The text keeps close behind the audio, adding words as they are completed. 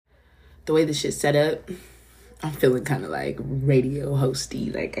the way this shit's set up, I'm feeling kind of like radio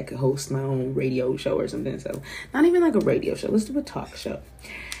hosty. Like I could host my own radio show or something. So not even like a radio show. Let's do a talk show.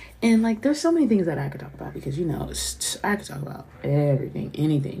 And like there's so many things that I could talk about because, you know, I could talk about everything,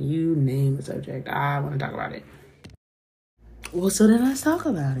 anything. You name the subject, I want to talk about it. Well, so then let's talk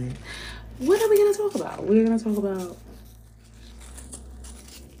about it. What are we going to talk about? We're going to talk about...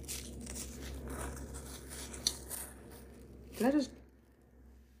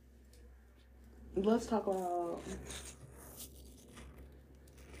 Let's talk about... Oh,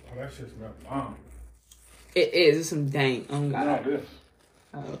 that shit's not bomb. It is. It's some dang. Oh, God. No, this.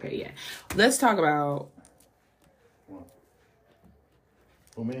 Oh, okay, yeah. Let's talk about... What?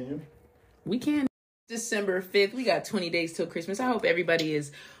 Oh, me and you? We can. December 5th. We got 20 days till Christmas. I hope everybody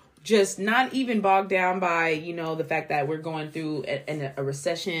is just not even bogged down by, you know, the fact that we're going through a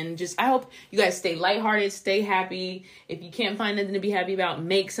recession. Just, I hope you guys stay lighthearted, stay happy. If you can't find nothing to be happy about,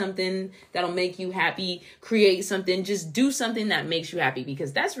 make something that'll make you happy. Create something. Just do something that makes you happy,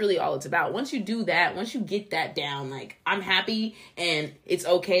 because that's really all it's about. Once you do that, once you get that down, like, I'm happy and it's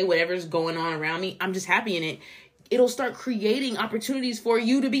okay, whatever's going on around me, I'm just happy in it. It'll start creating opportunities for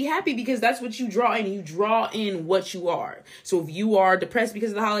you to be happy, because that's what you draw in. You draw in what you are. So if you are depressed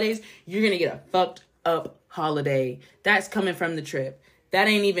because of the holidays, you're going to get a fucked up holiday. That's coming from the trip. That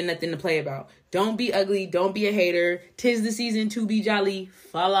ain't even nothing to play about. Don't be ugly. Don't be a hater. 'Tis the season to be jolly.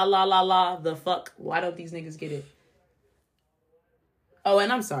 Fa la la la la. The fuck. Why don't these niggas get it? Oh,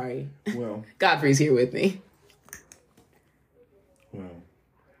 and I'm sorry. Well. Godfrey's here with me. Well,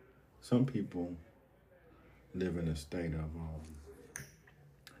 some people live in a state of,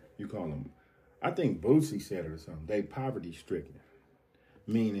 you call them, I think Bootsy said it or something, they poverty stricken,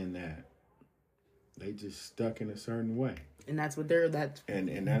 meaning that they just stuck in a certain way. And that's what they're,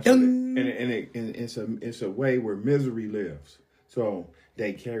 and that's what it's a way where misery lives. So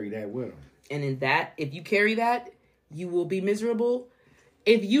they carry that with them. And in that, if you carry that, you will be miserable.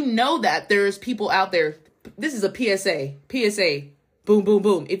 If you know that there's people out there, this is a PSA, boom, boom,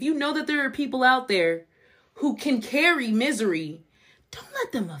 boom. If you know that there are people out there who can carry misery, don't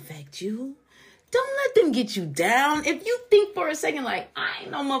let them affect you. Don't let them get you down. If you think for a second, like, I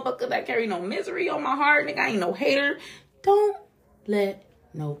ain't no motherfucker that carry no misery on my heart, nigga, I ain't no hater, don't let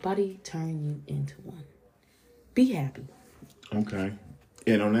nobody turn you into one. Be happy. Okay.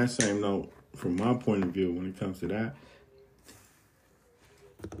 And on that same note, from my point of view, when it comes to that,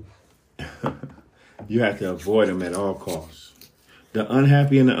 you have to avoid them at all costs. The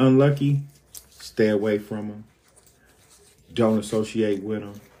unhappy and the unlucky, stay away from them. Don't associate with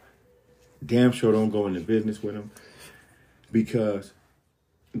them. Damn sure don't go into business with them. Because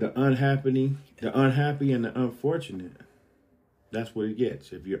the unhappy and the unfortunate, that's what it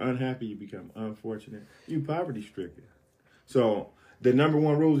gets. If you're unhappy, you become unfortunate. You poverty stricken. So the number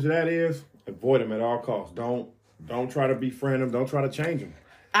one rule to that is avoid them at all costs. Don't try to befriend them. Don't try to change them.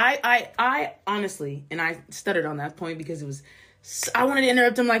 I honestly, and I stuttered on that point because it was, I wanted to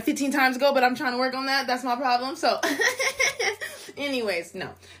interrupt him like 15 times ago, but I'm trying to work on that. That's my problem. So anyways,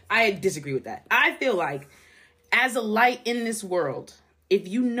 no, I disagree with that. I feel like as a light in this world, if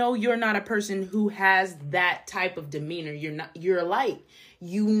you know you're not a person who has that type of demeanor, you're a light.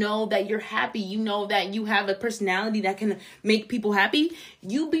 You know that you're happy. You know that you have a personality that can make people happy.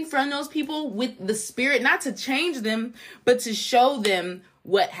 You befriend those people with the spirit, not to change them, but to show them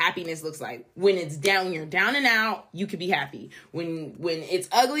what happiness looks like. When it's down, you're down and out, you could be happy. When it's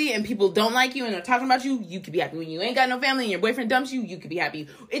ugly and people don't like you and they're talking about you, you could be happy. When you ain't got no family and your boyfriend dumps you, you could be happy.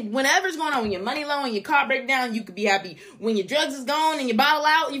 Whenever's going on, when your money low and your car break down, you could be happy. When your drugs is gone and your bottle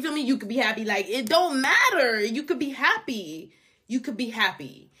out, you feel me? You could be happy. Like, it don't matter. You could be happy. You could be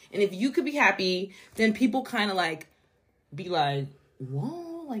happy. And if you could be happy, then people kind of like be like,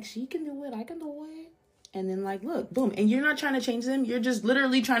 whoa, like she can do it, I can do it. And then like, look, boom. And you're not trying to change them. You're just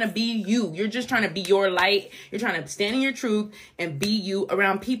literally trying to be you. You're just trying to be your light. You're trying to stand in your truth and be you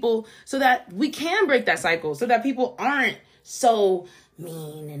around people so that we can break that cycle, so that people aren't so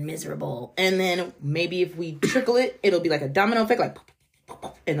mean and miserable. And then maybe if we trickle it, it'll be like a domino effect, like,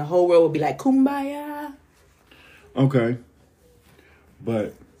 and the whole world will be like, kumbaya. Okay.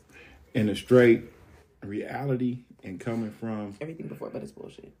 But in a straight reality and coming from everything before, but it's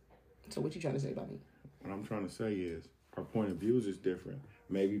bullshit. So what you trying to say about me? What I'm trying to say is our point of views is different.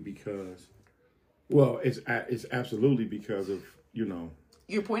 Maybe because, well, it's absolutely because of, you know,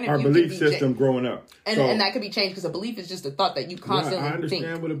 your point of our view belief system growing up. And that could be changed because a belief is just a thought that you constantly think. I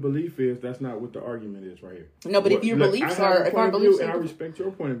understand what a belief is. That's not what the argument is right here. No, but if your beliefs are, if our beliefs are, I respect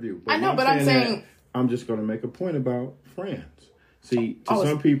your point of view. I know, but I'm saying I'm just going to make a point about friends. See, to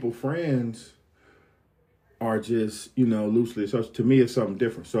some people, friends are just, loosely associated. To me, it's something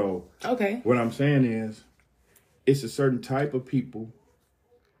different. So Okay. what I'm saying is, it's a certain type of people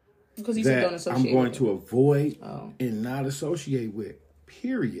Because you said don't that associate I'm going with to avoid Oh. and not associate with.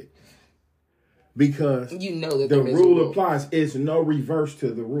 Period. Because You know that the there is a rule applies. It's no reverse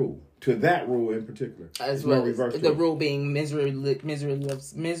to the rule. To that rule in particular. As There's well no as reverse to the it. rule being misery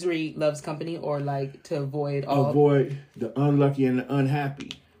loves company, or like to avoid all. Avoid the unlucky and the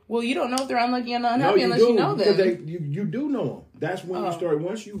unhappy. Well, you don't know if they're unlucky and unhappy unless do, you know them. Because you do know them. That's when you start.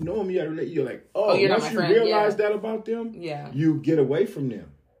 Once you know them, you're like, you're not once my you friend, realize that about them, you get away from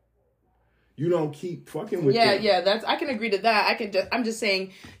them. You don't keep fucking with them. Yeah. I can agree to that. I'm just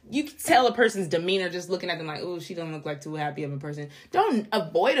saying, you can tell a person's demeanor just looking at them like, oh, she don't look like too happy of a person. Don't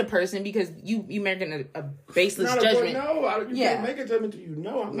avoid a person because you making a baseless judgment. You can't make a judgment till you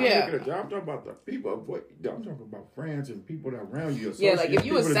know. I'm not making a judgment. I'm talking about the people. I'm talking about friends and people that are around you. Yeah, like if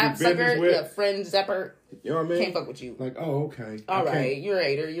you a sap sucker, a friend zapper, you know what I mean? Can't fuck with you. Like, oh, okay. All right, you're a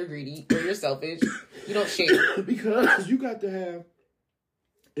hater, you're greedy, or you're selfish. You don't share. Because you got to have,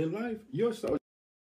 in life, you're so